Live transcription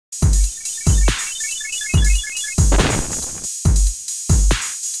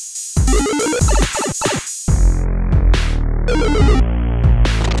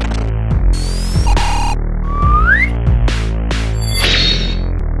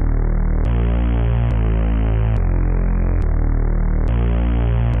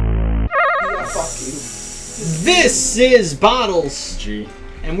This is Bottles. G.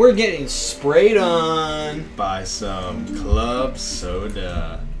 And we're getting sprayed on. By some club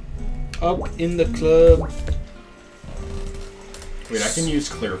soda. Up in the club. Wait, I can use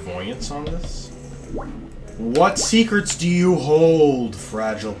clairvoyance on this? What secrets do you hold,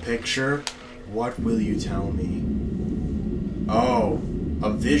 fragile picture? What will you tell me? Oh, a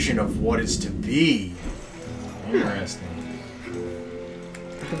vision of what is to be. Interesting.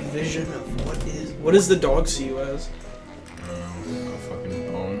 A vision of what is. What does the dog see you as? A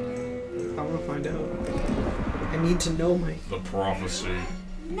fucking bone. I want to find out. I need to know my. The prophecy.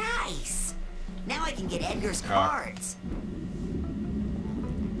 Nice. Now I can get Edgar's cards.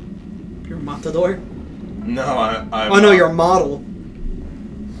 You're a matador? No, I'm oh no, you're a model.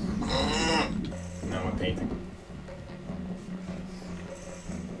 No, I'm painting.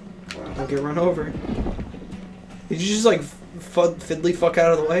 Don't get run over. Did you just like fiddly fuck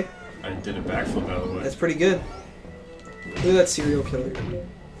out of the way? I did a backflip out of the way. That's pretty good. Look at that serial killer.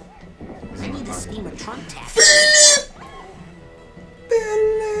 I need to steam a trunk tap.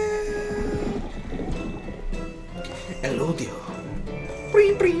 El odio.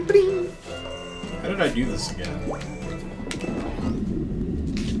 Bring, bring, bring. How did I do this again? You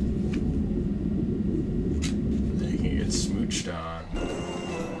can get smooched on.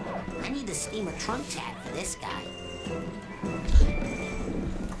 I need to steam a trunk tag for this guy.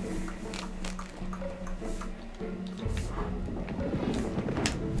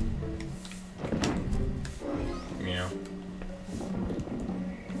 Meow.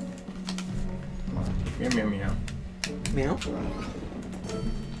 Meow, meow, meow. Meow?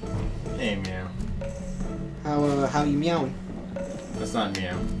 Hey, meow. How you meowing? That's not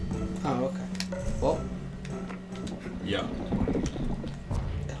meow. Oh, okay. Well. Yeah.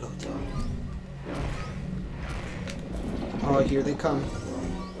 Oh, here they come.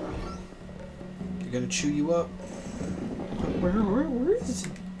 They're gonna chew you up. Where is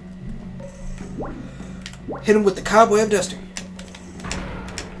he? Hit him with the cobweb duster.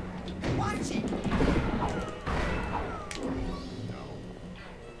 Watch it.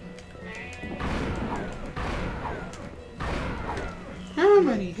 How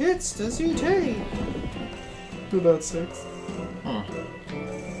many hits does he take? About 6. Huh. I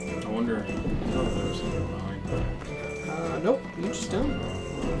wonder if there was something behind that. Nope. You just don't.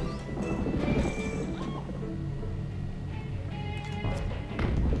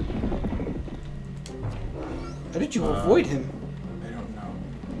 How did you avoid him? I don't know.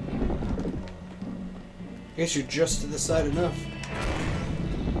 I guess you're just to the side enough.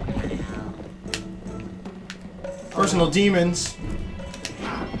 Personal demons!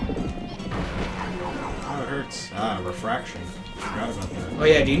 Oh, it hurts. Ah, refraction. Forgot about that. Oh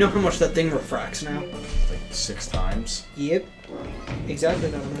yeah, do you know how much that thing refracts now? Like 6 times. Yep. Exactly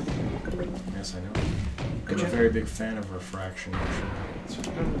that amount. Yes, I know. Good I'm a job. very big fan of refraction.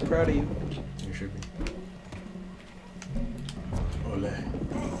 I'm proud of you. You should be. Ole.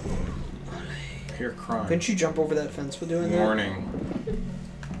 Pure crime. Couldn't you jump over that fence for doing Warning.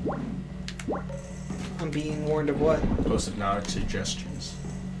 that? I'm being warned of what? Post-hypnotic suggestions.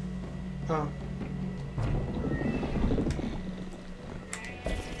 Oh.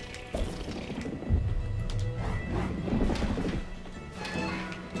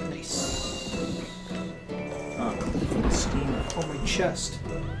 Nice. Ah, for the steamer. Oh, my chest.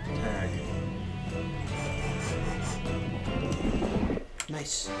 Tag.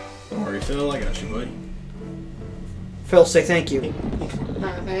 Nice. Don't worry, Phil. I got you, buddy. Phil, say thank you.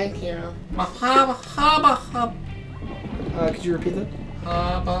 Thank you. Could you repeat that?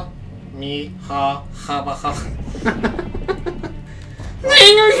 Haba. Me. Ha. Haba. Ha.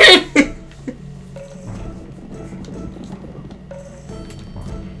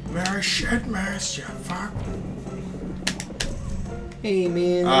 Mary shit, Maris, you fuck. Hey,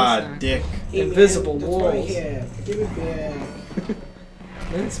 man. Ah, dick. Invisible That's walls. my hair. Give it back.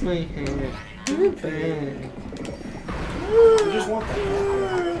 That's my hair. Give it back. I just want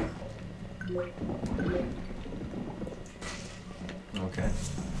that. Okay.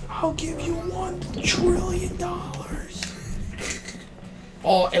 I'll give you $1 trillion.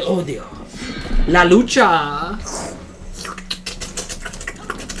 Oh, el odio. La lucha.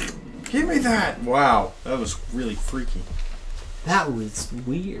 Give me that! Wow, that was really freaky. That was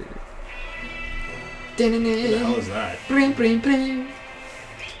weird. What the hell is that? Bring, bring, bring.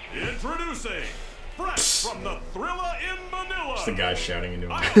 Introducing, fresh from the Thrilla in Manila, It's the guy shouting into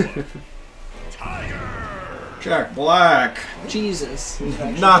him. Tiger! Jack Black! Jesus.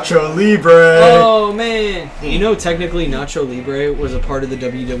 Nacho Libre! Oh, man. You know, technically, Nacho Libre was a part of the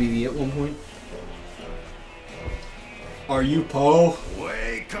WWE at one point. Are you Poe?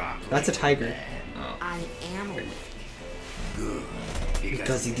 Wake up! That's a tiger. I am awake.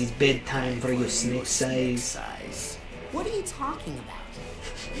 Because it is bedtime for your snake size. What are you talking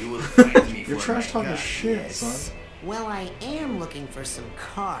about? You will fight me You're for trash my talking guns. shit, son. Well, I am looking for some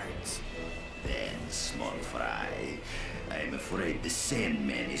cards. Then, small fry, I'm afraid the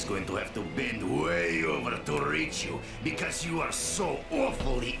Sandman is going to have to bend way over to reach you because you are so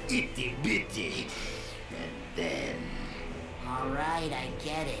awfully itty-bitty. And then... Alright, I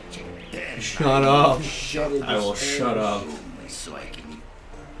get it. Then Shut up. I will shut up. so I can...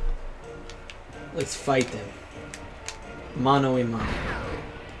 Let's fight them. Mano a mano.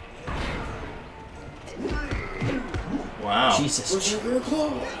 Wow. Jesus. The claw.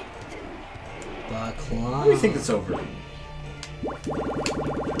 What do you think it's over?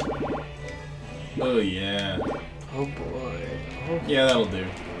 Oh yeah. Oh boy. Oh, Yeah, that'll do.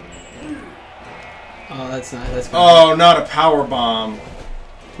 oh that's not. That's Oh, not a power bomb.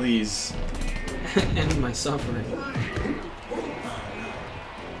 Please. end my suffering.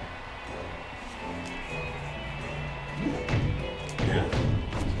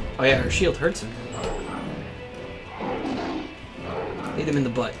 Oh yeah, her shield hurts him. Hit him in the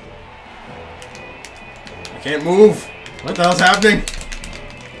butt. I can't move. What the hell's happening?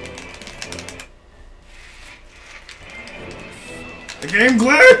 The game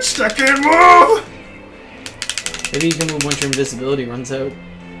glitched! I can't move! Maybe you can move once your invisibility runs out.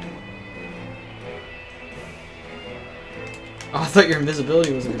 Oh, I thought your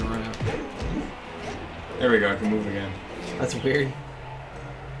invisibility wasn't gonna run out. There we go, I can move again. That's weird.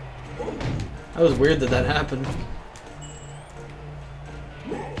 That was weird that happened.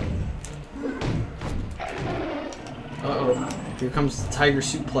 Uh-oh. Here comes the tiger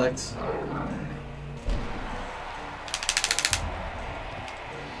suplex.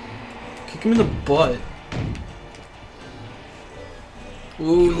 Kick him in the butt.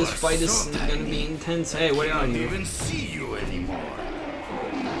 Ooh, this fight is gonna be intense. Hey, what are I can't you? even see you anymore.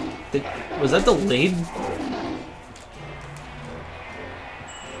 Was that delayed?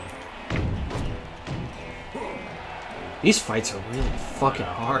 These fights are really fucking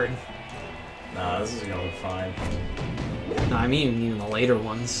hard. Nah, this is gonna be fine. No, I mean even the later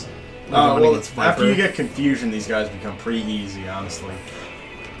ones. Like the Oh, one well, against after you Viper. get confusion, these guys become pretty easy, honestly.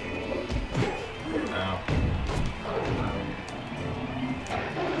 Ow.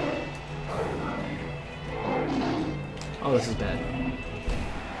 Oh, this is bad.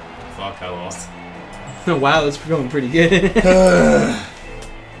 Fuck, I lost. Wow, that's going pretty good.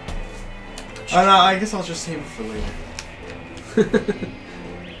 Oh, no, I guess I'll just save it for later.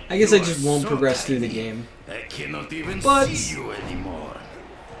 I guess I just won't progress through the game. I cannot even But- see you anymore.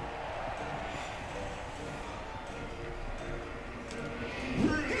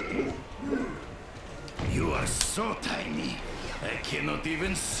 You are so tiny. I cannot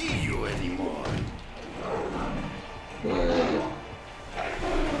even see you anymore.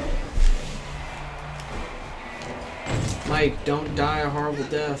 Mike, don't die a horrible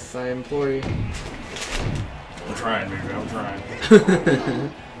death, I implore you. I'm trying, baby, I'm trying.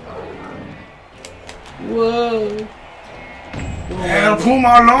 Whoa! El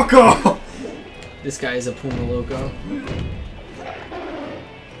Puma Loco! This guy is a Puma Loco. I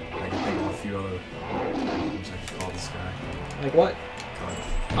can think of a few other names I could call this guy. Like what? God.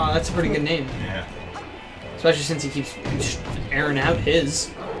 Oh, that's a pretty good name. Yeah. Especially since he keeps airing out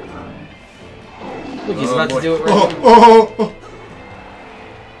his. Look, he's Oh, about boy. to do it right Oh, now. oh, oh.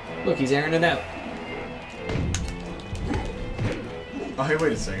 Look, he's airing it out. Oh, hey,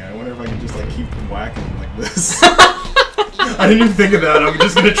 wait a second. I wonder if I can just, like, keep whacking him like this. I didn't even think of that. I'm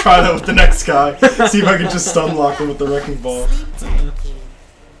just gonna try that with the next guy. See if I can just stun lock him with the wrecking ball. Sleep tight, kitty.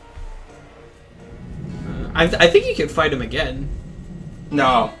 I think you can fight him again.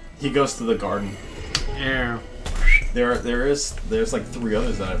 No, he goes to the garden. Yeah. There's like 3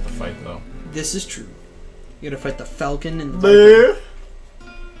 others that I have to fight though. This is true. You gotta fight the Falcon and the Viper.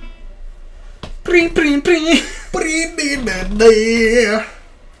 Pring, pring, pring.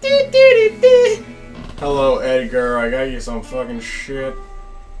 Hello, Edgar. I got you some fucking shit.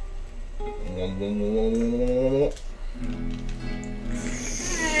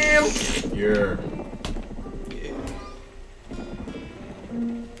 Yeah.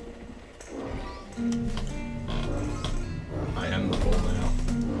 I am the bull now.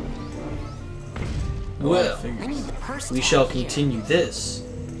 Well, I need the purse we tag shall here. continue this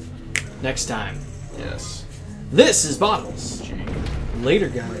next time. Yes. This is Bottles. Gee. Later,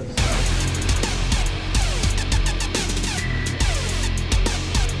 guys.